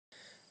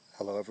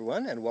Hello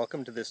everyone, and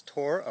welcome to this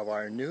tour of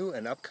our new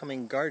and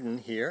upcoming garden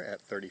here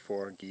at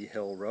 34 Gee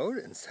Hill Road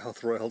in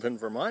South Royalton,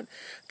 Vermont.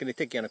 I'm going to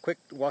take you on a quick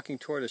walking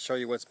tour to show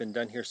you what's been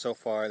done here so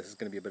far. This is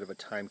going to be a bit of a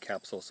time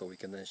capsule so we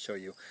can then show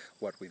you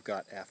what we've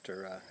got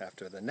after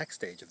the next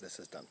stage of this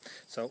is done.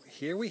 So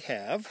here we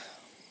have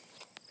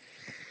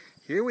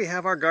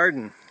our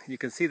garden. You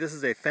can see this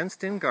is a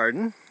fenced-in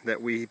garden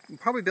that we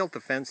probably built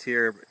the fence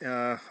here,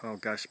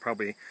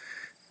 probably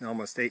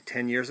almost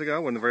 8-10 years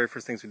ago. One of the very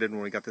first things we did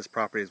when we got this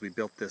property is we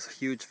built this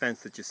huge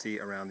fence that you see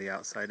around the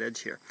outside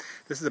edge here.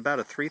 This is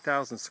about a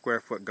 3,000 square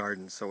foot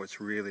garden, so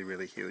it's really,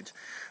 really huge.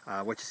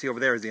 What you see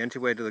over there is the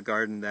entryway to the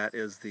garden. That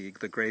is the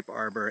grape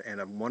arbor and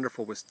a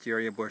wonderful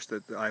wisteria bush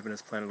that Ivan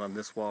has planted on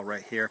this wall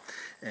right here.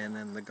 And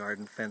then the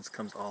garden fence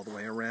comes all the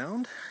way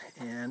around,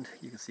 and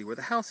you can see where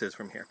the house is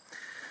from here.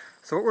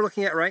 So what we're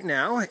looking at right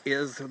now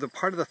is the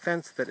part of the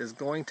fence that is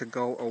going to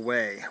go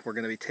away. We're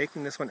going to be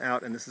taking this one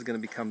out, and this is going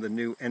to become the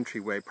new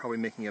entryway, probably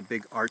making a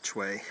big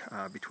archway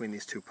between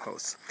these two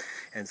posts.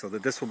 And so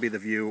that this will be the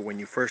view when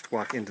you first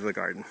walk into the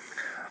garden.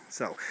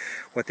 So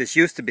what this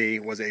used to be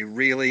was a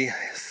really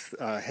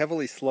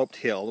heavily sloped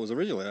hill. It was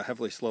originally a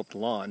heavily sloped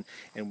lawn,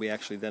 and we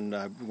actually then,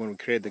 when we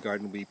created the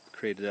garden, we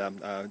created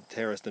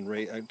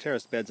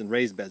terraced beds and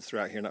raised beds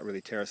throughout here. Not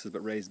really terraces,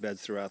 but raised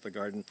beds throughout the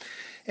garden.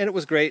 And it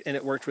was great, and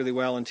it worked really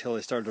well until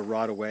they started to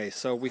rot away.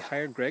 So we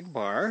hired Greg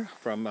Barr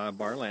from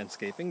Barr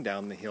Landscaping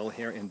down the hill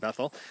here in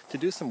Bethel to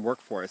do some work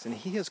for us. And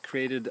he has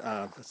created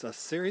a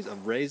series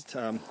of raised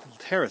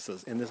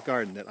terraces in this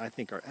garden that I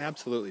think are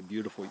absolutely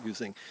beautiful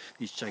using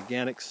these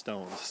gigantic stones.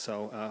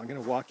 So I'm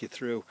going to walk you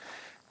through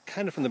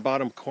kind of from the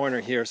bottom corner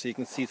here so you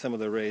can see some of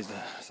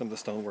the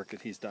stonework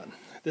that he's done.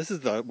 This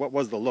is what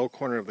was the low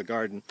corner of the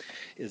garden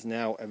is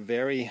now a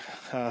very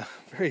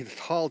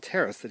tall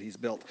terrace that he's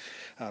built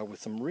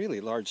with some really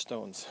large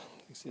stones.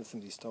 You see some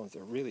of these stones,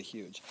 they're really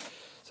huge.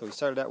 So he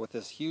started out with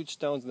this huge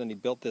stones, and then he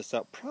built this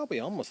up probably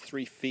almost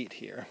 3 feet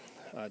here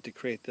to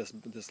create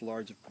this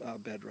large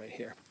bed right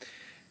here.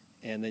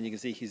 And then you can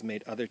see he's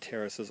made other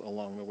terraces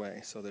along the way.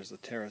 So there's a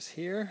terrace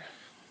here.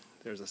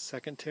 There's a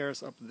second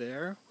terrace up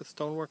there with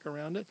stonework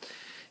around it,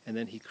 and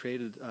then he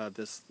created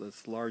this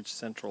large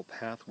central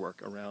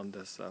pathwork around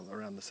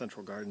around the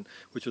central garden,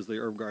 which was the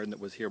herb garden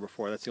that was here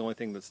before. That's the only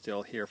thing that's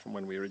still here from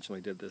when we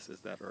originally did this, is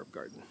that herb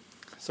garden.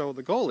 So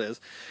the goal is,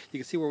 you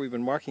can see where we've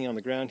been marking on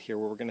the ground here,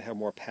 where we're going to have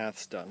more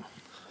paths done.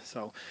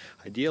 So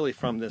ideally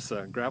from this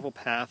gravel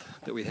path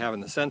that we have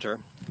in the center,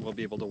 we'll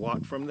be able to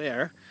walk from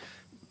there,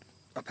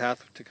 a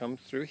path to come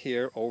through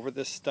here over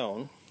this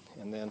stone,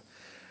 and then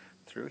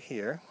through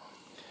here.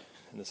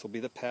 And this will be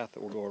the path that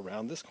will go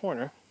around this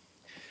corner,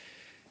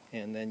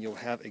 and then you'll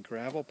have a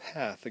gravel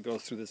path that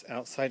goes through this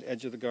outside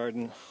edge of the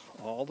garden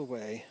all the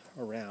way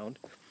around,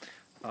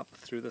 up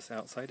through this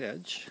outside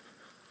edge,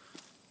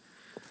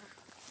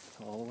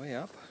 all the way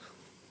up,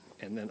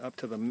 and then up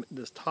to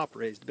this top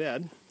raised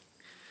bed,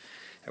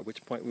 at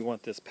which point we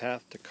want this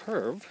path to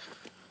curve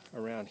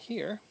around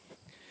here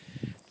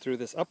through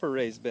this upper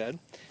raised bed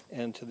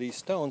and to these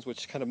stones,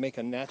 which kind of make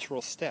a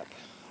natural step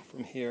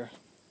from here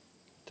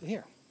to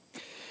here.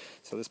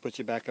 So this puts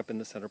you back up in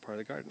the center part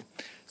of the garden.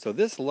 So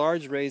this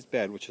large raised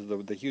bed, which is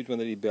the huge one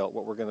that he built,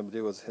 what we're going to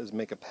do is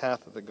make a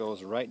path that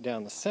goes right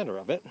down the center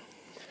of it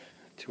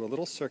to a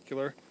little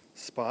circular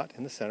spot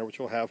in the center, which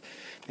will have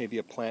maybe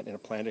a plant and a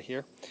planter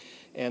here.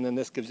 And then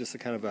this gives us a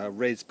kind of a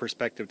raised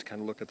perspective to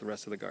kind of look at the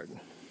rest of the garden.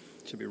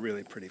 It should be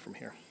really pretty from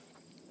here.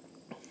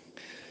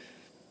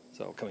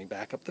 So coming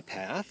back up the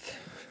path,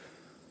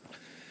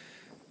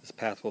 this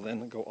path will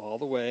then go all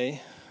the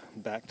way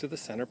back to the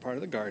center part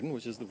of the garden,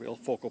 which is the real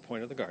focal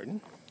point of the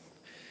garden.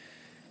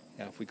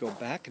 Now if we go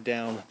back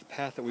down the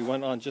path that we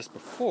went on just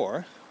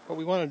before, what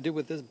we want to do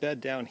with this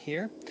bed down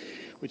here,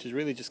 which is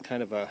really just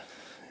kind of a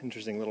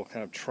interesting little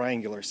kind of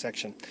triangular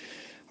section,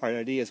 our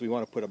idea is we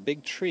want to put a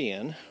big tree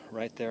in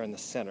right there in the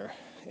center,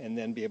 and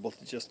then be able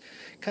to just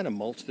kind of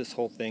mulch this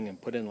whole thing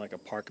and put in like a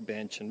park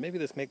bench, and maybe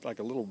this make like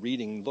a little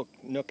reading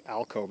nook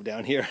alcove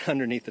down here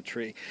underneath the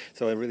tree.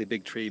 So a really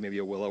big tree, maybe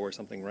a willow or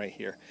something right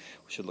here,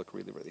 which should look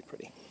really, really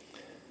pretty.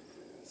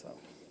 So,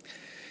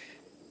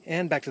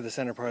 and back to the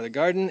center part of the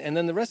garden, and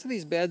then the rest of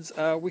these beds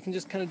we can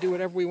just kind of do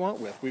whatever we want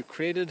with. We've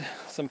created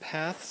some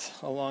paths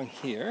along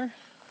here.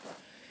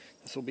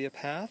 This will be a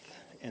path,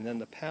 and then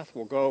the path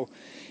will go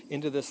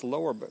into this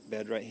lower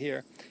bed right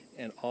here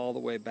and all the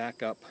way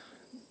back up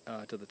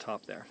to the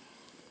top there.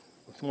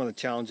 One of the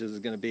challenges is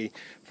going to be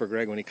for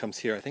Greg when he comes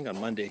here, I think on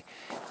Monday,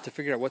 is to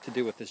figure out what to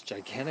do with this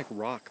gigantic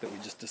rock that we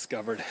just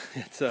discovered.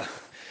 It's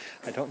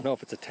I don't know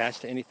if it's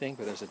attached to anything,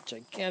 but there's a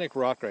gigantic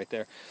rock right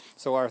there.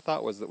 So our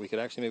thought was that we could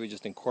actually maybe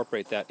just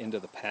incorporate that into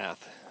the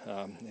path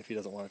if he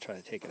doesn't want to try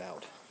to take it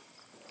out.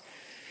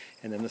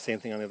 And then the same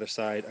thing on the other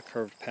side, a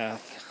curved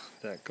path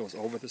that goes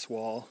over this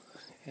wall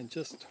and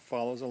just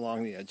follows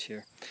along the edge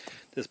here.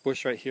 This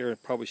bush right here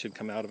probably should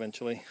come out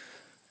eventually.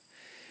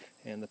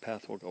 And the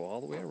path will go all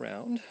the way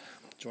around,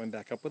 join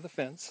back up with the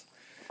fence,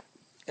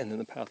 and then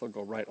the path will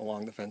go right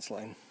along the fence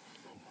line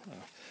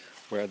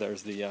where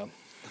there's the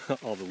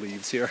all the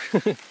leaves here.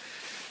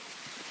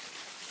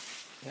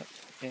 Yep.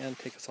 and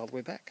take us all the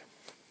way back.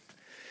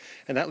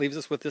 And that leaves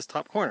us with this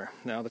top corner.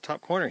 Now the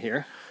top corner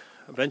here,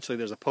 eventually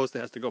there's a post that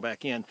has to go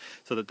back in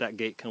so that that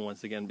gate can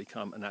once again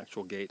become an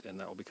actual gate, and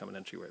that will become an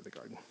entryway of the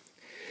garden.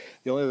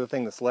 The only other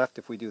thing that's left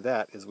if we do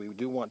that is we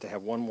do want to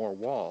have one more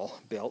wall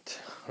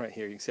built right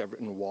here. You can see I've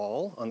written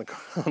wall on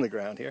the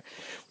ground here.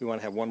 We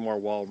want to have one more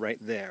wall right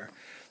there,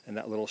 and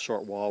that little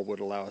short wall would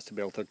allow us to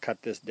be able to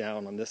cut this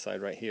down on this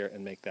side right here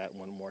and make that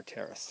one more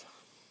terrace.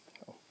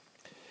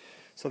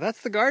 So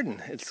that's the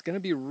garden. It's going to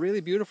be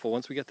really beautiful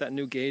once we get that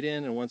new gate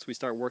in and once we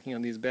start working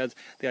on these beds.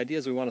 The idea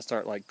is we want to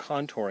start like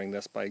contouring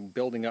this by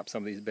building up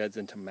some of these beds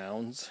into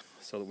mounds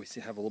so that we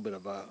have a little bit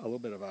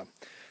of a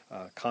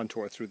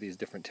contour through these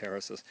different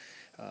terraces.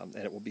 And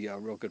it will be a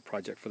real good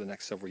project for the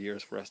next several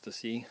years for us to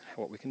see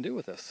what we can do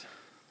with this.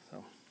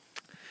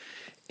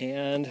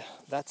 And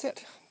that's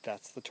it.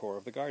 That's the tour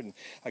of the garden.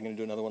 I'm going to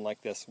do another one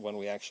like this when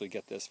we actually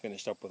get this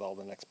finished up with all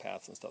the next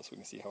paths and stuff so we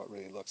can see how it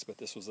really looks. But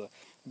this was a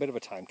bit of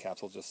a time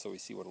capsule just so we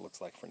see what it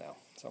looks like for now.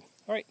 So,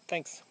 all right,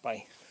 thanks.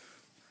 Bye.